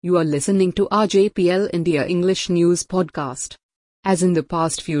You are listening to RJPL India English News Podcast. As in the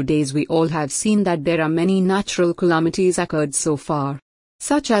past few days, we all have seen that there are many natural calamities occurred so far,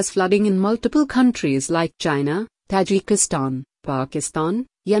 such as flooding in multiple countries like China, Tajikistan, Pakistan,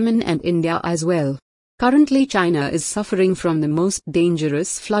 Yemen and India as well. Currently China is suffering from the most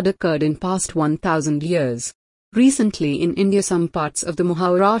dangerous flood occurred in past 1000 years. Recently in India some parts of the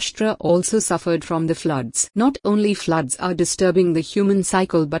Maharashtra also suffered from the floods. Not only floods are disturbing the human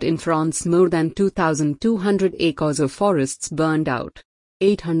cycle, but in France more than 2,200 acres of forests burned out.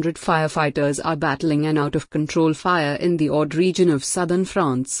 800 firefighters are battling an out-of-control fire in the Aude region of southern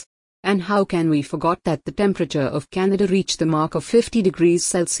France. And how can we forget that the temperature of Canada reached the mark of 50 degrees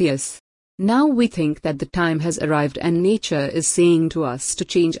Celsius? Now we think that the time has arrived and nature is saying to us to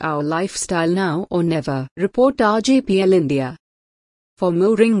change our lifestyle now or never. Report RJPL India. For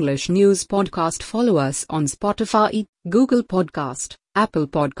more English news podcast, follow us on Spotify, Google Podcast, Apple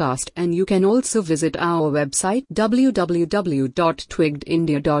Podcast, and you can also visit our website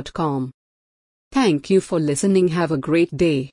www.twiggedindia.com. Thank you for listening. Have a great day.